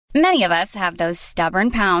Many of us have those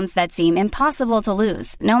stubborn pounds that seem impossible to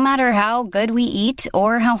lose, no matter how good we eat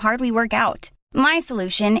or how hard we work out. My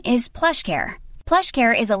solution is PlushCare.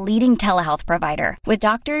 PlushCare is a leading telehealth provider with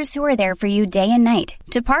doctors who are there for you day and night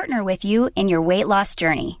to partner with you in your weight loss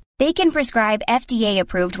journey. They can prescribe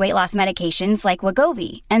FDA-approved weight loss medications like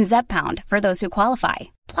Wegovy and Zepbound for those who qualify.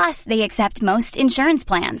 Plus, they accept most insurance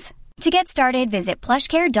plans. To get started, visit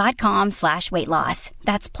plushcare.com/weightloss.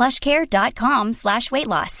 That's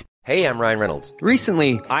plushcare.com/weightloss. Hey, I'm Ryan Reynolds.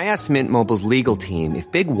 Recently, I asked Mint Mobile's legal team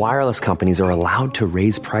if big wireless companies are allowed to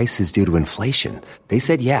raise prices due to inflation. They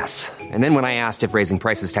said yes. And then when I asked if raising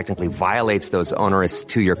prices technically violates those onerous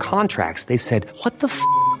two-year contracts, they said, "What the f***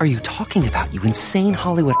 are you talking about, you insane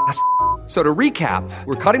Hollywood ass?" So to recap,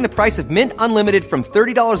 we're cutting the price of Mint Unlimited from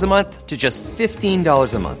 $30 a month to just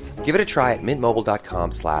 $15 a month. Give it a try at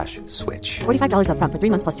mintmobile.com/switch. $45 up front for 3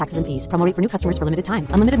 months plus taxes and fees. Promo rate for new customers for limited time.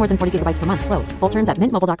 Unlimited more than 40 gigabytes per month. Slows full terms at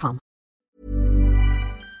mintmobile.com.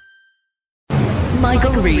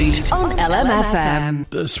 Michael Reid on LMFM.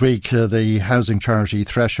 This week, the housing charity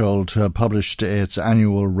Threshold published its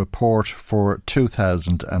annual report for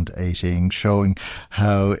 2018, showing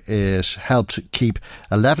how it helped keep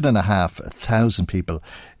 11,500 people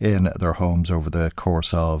in their homes over the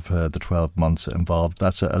course of the 12 months involved.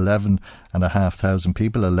 That's 11,500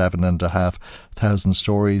 people, 11,500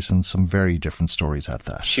 stories, and some very different stories at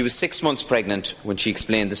that. She was 6 months pregnant when she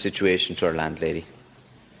explained the situation to her landlady.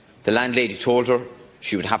 The landlady told her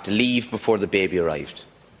she would have to leave before the baby arrived.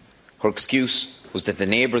 Her excuse was that the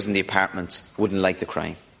neighbours in the apartments wouldn't like the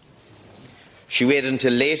crying. She waited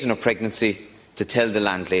until late in her pregnancy to tell the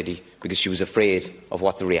landlady because she was afraid of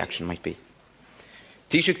what the reaction might be.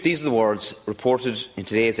 These are the words reported in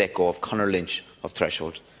today's Echo of Conor Lynch of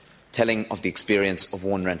Threshold, telling of the experience of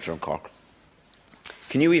one renter in Cork.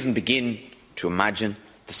 Can you even begin to imagine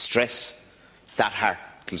the stress that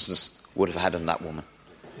heartlessness would have had on that woman?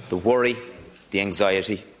 The worry, the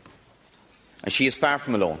anxiety, and she is far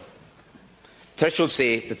from alone. Threshold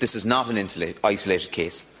say that this is not an isolated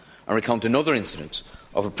case and recount another incident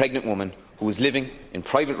of a pregnant woman who was living in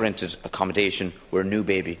private rented accommodation where a new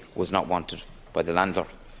baby was not wanted by the landlord.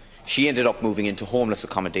 She ended up moving into homeless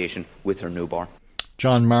accommodation with her newborn.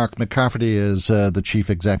 John Mark McCafferty is the Chief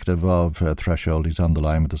Executive of Threshold. He's on the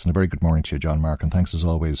line with us. And a very good morning to you, John Mark, and thanks as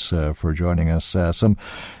always for joining us. Some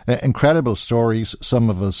incredible stories, some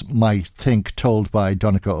of us might think, told by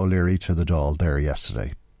Donncha O'Leary to the Dáil there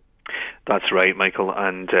yesterday. That's right, Michael,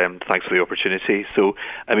 and thanks for the opportunity. So,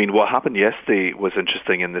 I mean, what happened yesterday was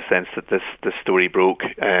interesting in the sense that this story broke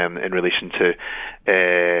in relation to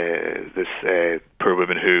this poor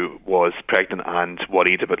woman who was pregnant and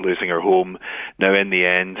worried about losing her home. Now, in the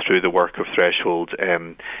end, through the work of Threshold,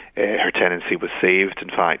 her tenancy was saved, in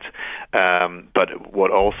fact. But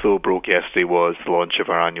what also broke yesterday was the launch of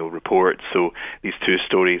our annual report. So these two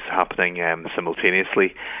stories happening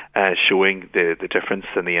simultaneously, showing the difference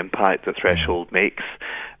and the impact that Threshold makes,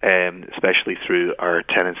 especially through our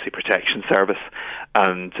tenancy protection service.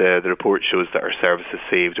 And the report shows that our service has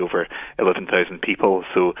saved over 11,000 people.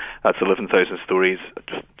 So that's 11,000 stories,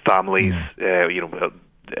 families,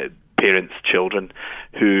 parents, children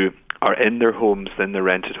who are in their homes, in their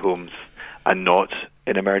rented homes, and not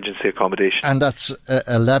in emergency accommodation. And that's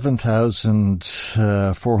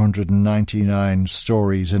 11,499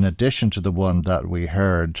 stories in addition to the one that we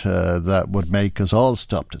heard that would make us all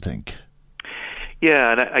stop to think.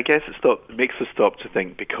 Yeah, and I guess it makes us stop to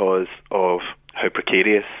think because of how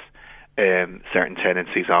precarious certain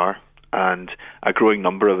tenancies are, and a growing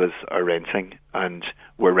number of us are renting, and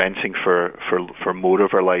we're renting for more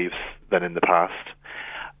of our lives than in the past.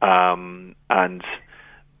 And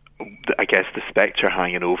I guess the spectre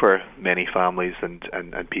hanging over many families and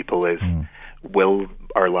people is, will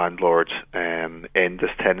our landlord end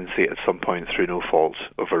this tenancy at some point through no fault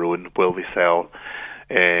of our own? Will they sell?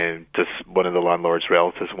 Does one of the landlord's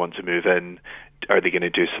relatives want to move in? Are they going to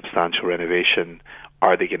do substantial renovation?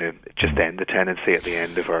 Are they going to just end the tenancy at the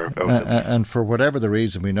end of our... And for whatever the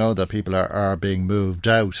reason, we know that people are being moved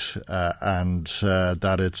out and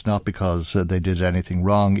that it's not because they did anything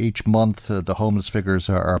wrong. Each month, the homeless figures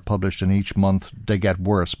are published, and each month they get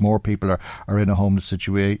worse. More people are in a homeless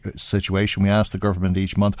situation. We ask the government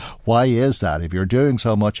each month, why is that? If you're doing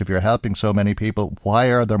so much, if you're helping so many people,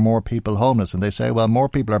 why are there more people homeless? And they say, well, more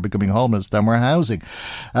people are becoming homeless than we're housing.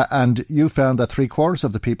 And you found that 3/4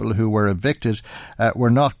 of the people who were evicted were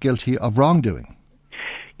not guilty of wrongdoing.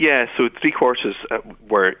 Yeah, so 3/4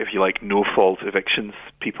 were, if you like, no-fault evictions.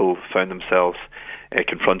 People found themselves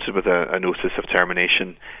confronted with a notice of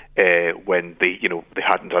termination when they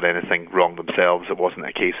hadn't done anything wrong themselves. It wasn't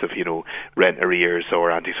a case of rent arrears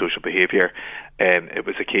or antisocial behaviour. It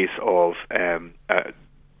was a case of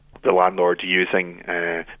the landlord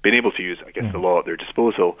being able to use, I guess, the law at their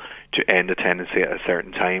disposal to end a tenancy at a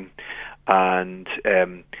certain time. And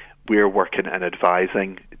we're working and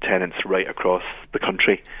advising tenants right across the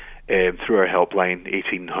country through our helpline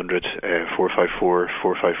 1800 454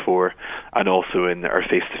 454, and also in our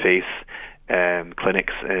face-to-face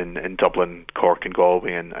clinics in Dublin, Cork and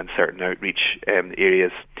Galway and certain outreach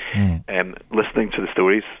areas, listening to the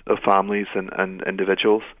stories of families and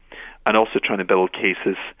individuals, and also trying to build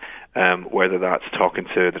cases, whether that's talking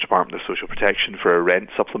to the Department of Social Protection for a rent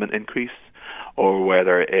supplement increase, or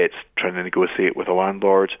whether it's trying to negotiate with a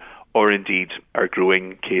landlord, or indeed our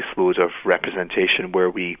growing caseload of representation where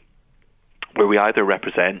we either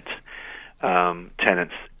represent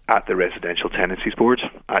tenants at the Residential Tenancies Board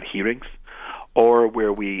at hearings, or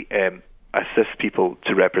where we assist people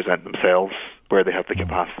to represent themselves where they have the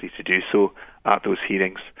capacity to do so at those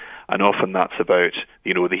hearings. And often that's about,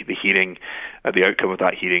 the hearing, the outcome of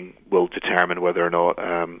that hearing will determine whether or not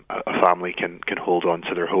a family can hold on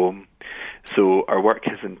to their home. So our work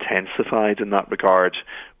has intensified in that regard.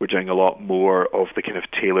 We're doing a lot more of the kind of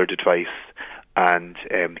tailored advice and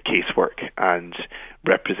casework and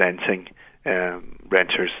representing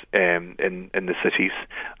renters in the cities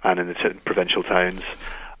and in the provincial towns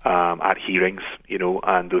at hearings,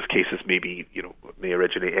 and those cases may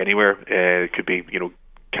originate anywhere. It could be,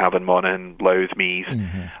 Cavan, Monaghan, Louth, Meath.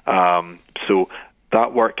 So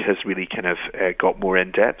that work has really kind of got more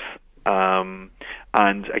in depth. And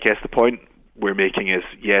I guess the point we're making is,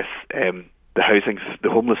 yes, the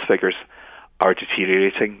homeless figures are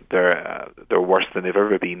deteriorating. They're worse than they've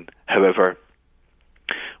ever been. However,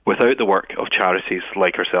 without the work of charities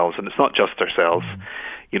like ourselves, and it's not just ourselves,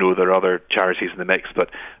 there are other charities in the mix, but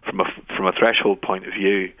from a threshold point of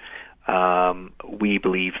view, we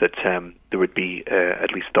believe that there would be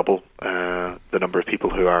at least double the number of people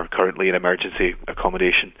who are currently in emergency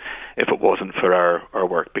accommodation if it wasn't for our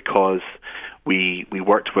work, because we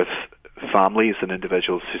worked with families and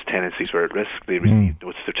individuals whose tenancies were at risk. They received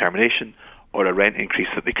notice of termination, or a rent increase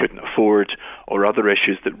that they couldn't afford, or other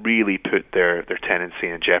issues that really put their tenancy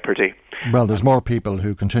in jeopardy. Well, there's more people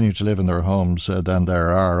who continue to live in their homes than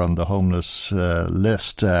there are on the homeless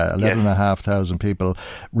list. 11,500 people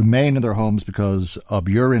remain in their homes because of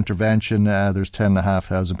your intervention. There's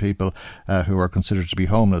 10,500 people who are considered to be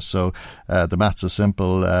homeless. So the maths is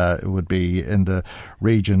simple. It would be in the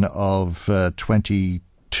region of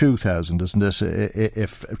 22,000, isn't it,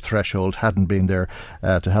 if Threshold hadn't been there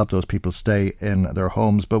to help those people stay in their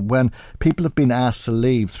homes. But when people have been asked to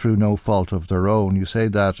leave through no fault of their own, you say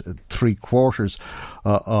that 3/4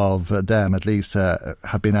 of them at least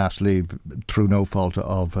have been asked to leave through no fault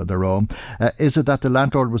of their own. Is it that the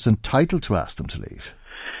landlord was entitled to ask them to leave?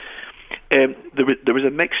 There was a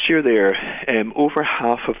mixture there. Over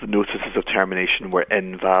half of the notices of termination were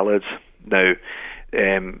invalid. Now,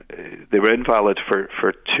 they were invalid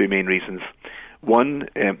for two main reasons. One,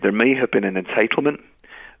 there may have been an entitlement,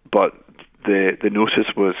 but the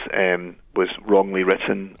notice was wrongly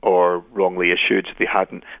written or wrongly issued.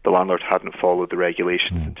 The landlord hadn't followed the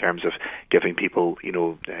regulations in terms of giving people,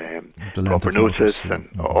 proper notice and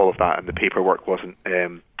all of that, and the paperwork wasn't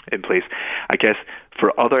in place. I guess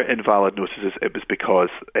for other invalid notices, it was because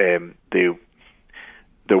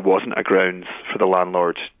there wasn't a grounds for the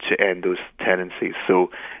landlord to end those tenancies.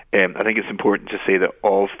 So I think it's important to say that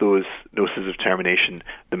of those notices of termination,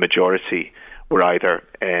 the majority were either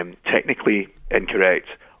technically incorrect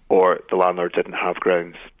or the landlord didn't have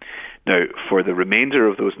grounds. Now, for the remainder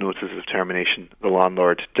of those notices of termination, the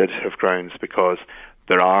landlord did have grounds, because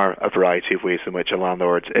there are a variety of ways in which a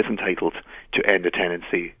landlord is entitled to end a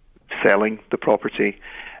tenancy: selling the property,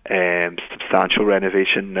 substantial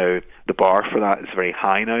renovation. Now, the bar for that is very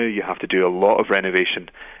high now. You have to do a lot of renovation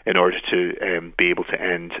in order to be able to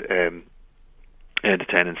end a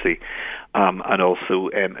tenancy. And also,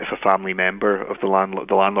 if a family member of the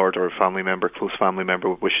landlord or a family member, close family member,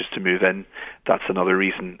 wishes to move in, that's another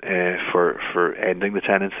reason for ending the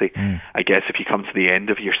tenancy. I guess if you come to the end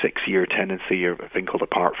of your 6-year tenancy, or a thing called a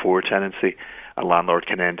Part 4 tenancy, a landlord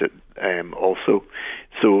can end it also.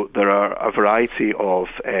 So there are a variety of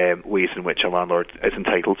ways in which a landlord is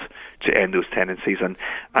entitled to end those tenancies, and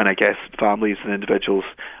I guess families and individuals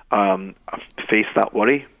face that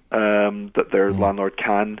worry that their landlord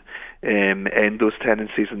can end those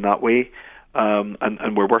tenancies in that way,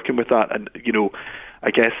 and we're working with that. And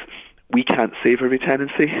I guess we can't save every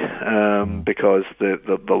tenancy because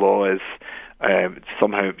the law is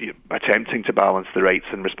somehow attempting to balance the rights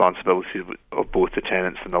and responsibilities of both the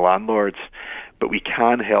tenants and the landlords. But we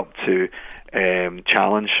can help to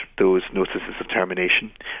challenge those notices of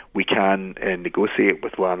termination. We can negotiate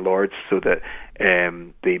with landlords so that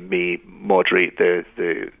they may moderate the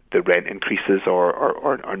rent increases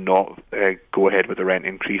or not go ahead with the rent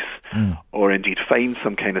increase, or indeed find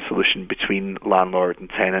some kind of solution between landlord and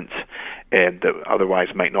tenant that otherwise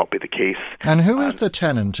might not be the case. And who is the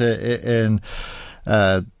tenant in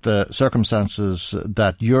the circumstances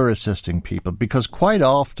that you're assisting people? Because quite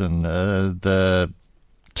often the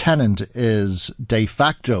tenant is de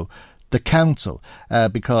facto the council,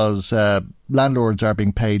 because landlords are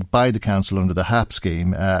being paid by the council under the HAP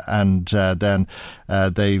scheme, and then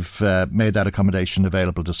they've made that accommodation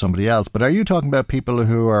available to somebody else. But are you talking about people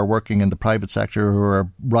who are working in the private sector who are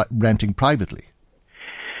renting privately?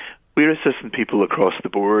 We're assisting people across the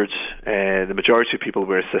board. The majority of people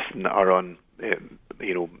we're assisting are on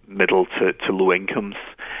middle to low incomes.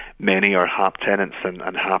 Many are HAP tenants, and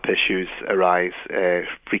HAP issues arise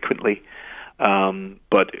frequently.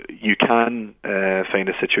 But you can find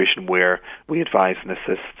a situation where we advise and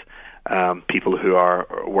assist people who are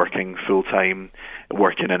working full-time,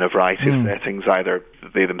 working in a variety of settings. Either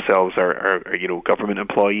they themselves are government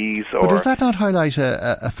employees. But does that not highlight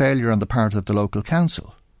a failure on the part of the local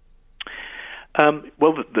council?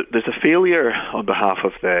 There's a failure on behalf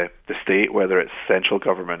of the state, whether it's central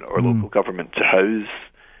government or local government, to house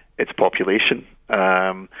its population,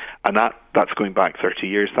 and that's going back 30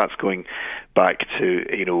 years. That's going back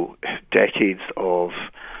to decades of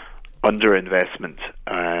underinvestment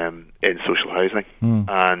in social housing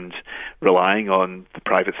and relying on the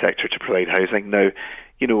private sector to provide housing. Now,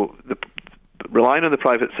 relying on the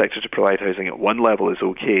private sector to provide housing at one level is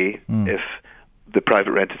okay if the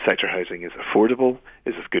private rented sector housing is affordable,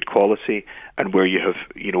 is of good quality, and where you have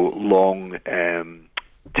long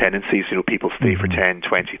tenancies, people stay for 10,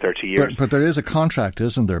 20, 30 years. But there is a contract,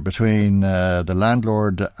 isn't there, between the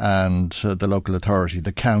landlord and the local authority,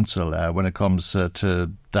 the council, when it comes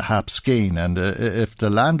to the HAP scheme. And if the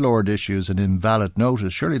landlord issues an invalid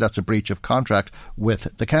notice, surely that's a breach of contract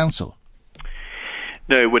with the council.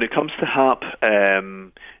 Now, when it comes to HAP,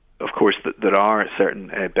 of course, there are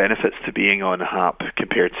certain benefits to being on HAP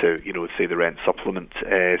compared to, say, the rent supplement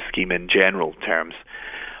scheme in general terms.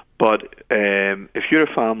 But if you're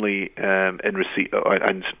a family in receipt,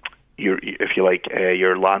 and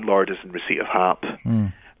your landlord is in receipt of HAP,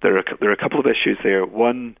 there are a couple of issues there.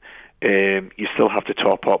 One, you still have to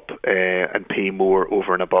top up and pay more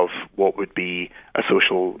over and above what would be a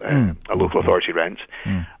social, a local authority rent,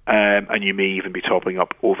 and you may even be topping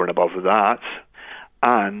up over and above that.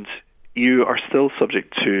 And you are still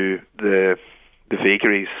subject to the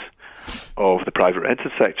vagaries of the private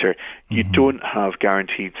rented sector. You don't have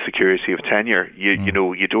guaranteed security of tenure. You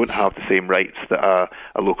don't have the same rights that a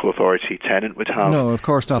local authority tenant would have. No, of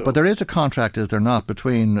course not. But there is a contract, is there not,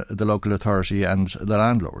 between the local authority and the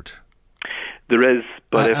landlord? There is,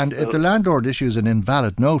 but if the landlord issues an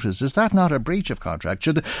invalid notice, is that not a breach of contract?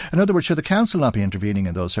 In other words, should the council not be intervening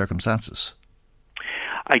in those circumstances?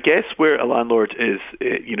 I guess where a landlord is,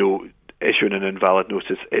 issuing an invalid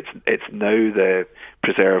notice, it's now the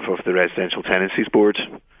preserve of the Residential Tenancies Board.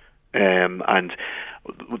 And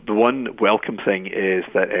the one welcome thing is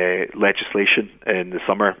that legislation in the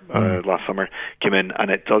summer, last summer, came in,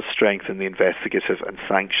 and it does strengthen the investigative and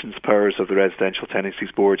sanctions powers of the Residential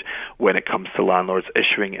Tenancies Board when it comes to landlords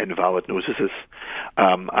issuing invalid notices.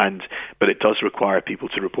 But it does require people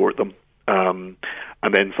to report them. And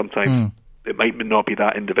then sometimes it might not be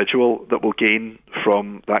that individual that will gain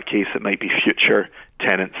from that case. It might be future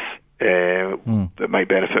tenants that might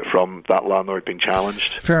benefit from that landlord being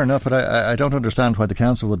challenged. Fair enough, but I don't understand why the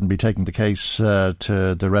council wouldn't be taking the case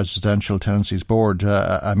to the Residential Tenancies Board.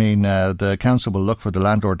 The council will look for the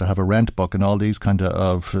landlord to have a rent book and all these kind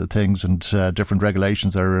of things, and different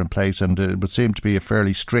regulations that are in place, and it would seem to be a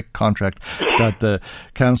fairly strict contract that the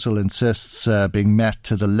council insists being met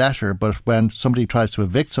to the letter. But when somebody tries to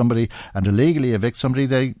evict somebody and illegally evict somebody,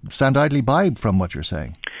 they stand idly by from what you're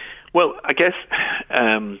saying. Well, I guess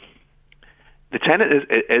the tenant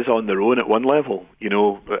is on their own at one level. Being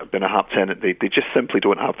a HAP tenant, they just simply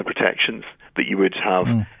don't have the protections that you would have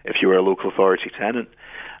if you were a local authority tenant.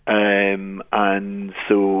 And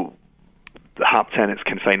so the HAP tenants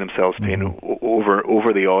can find themselves paying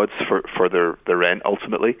over the odds for their rent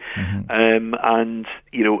ultimately. And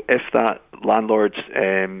if that landlord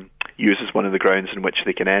uses one of the grounds in which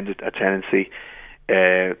they can end a tenancy,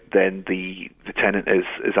 then the tenant is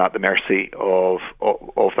at the mercy of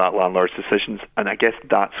that landlord's decisions, and I guess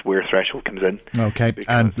that's where Threshold comes in. Okay,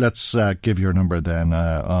 and let's give your number then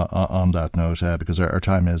on that note, because our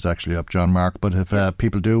time is actually up, John Mark. But if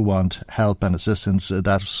people do want help and assistance,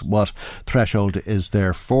 that's what Threshold is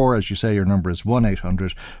there for. As you say, your number is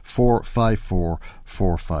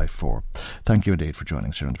 1-800-454-454. Thank you indeed for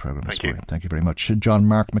joining us here on the programme this morning. Thank you very much. John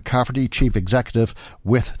Mark McCafferty, Chief Executive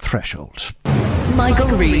with Threshold.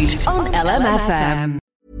 Michael Reid on LMFM.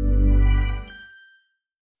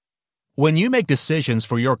 When you make decisions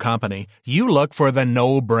for your company, you look for the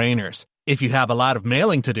no-brainers. If you have a lot of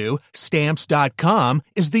mailing to do, Stamps.com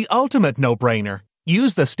is the ultimate no-brainer.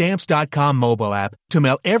 Use the Stamps.com mobile app to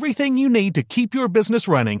mail everything you need to keep your business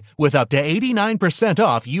running with up to 89%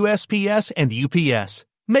 off USPS and UPS.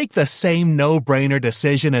 Make the same no-brainer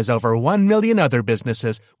decision as over 1 million other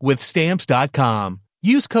businesses with Stamps.com.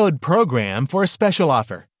 Use code PROGRAM for a special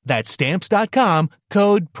offer. That's Stamps.com,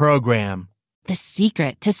 code PROGRAM. The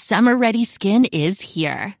secret to summer-ready skin is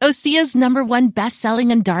here. Osea's #1 best-selling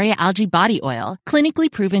Undaria Algae Body Oil,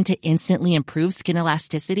 clinically proven to instantly improve skin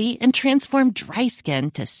elasticity and transform dry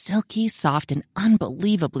skin to silky, soft, and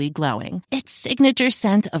unbelievably glowing. Its signature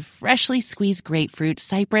scent of freshly squeezed grapefruit,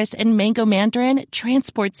 cypress, and mango mandarin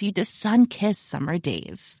transports you to sun-kissed summer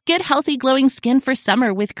days. Get healthy, glowing skin for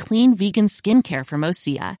summer with clean, vegan skincare from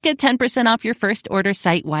Osea. Get 10% off your first order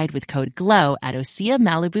site-wide with code GLOW at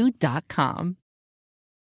OseaMalibu.com.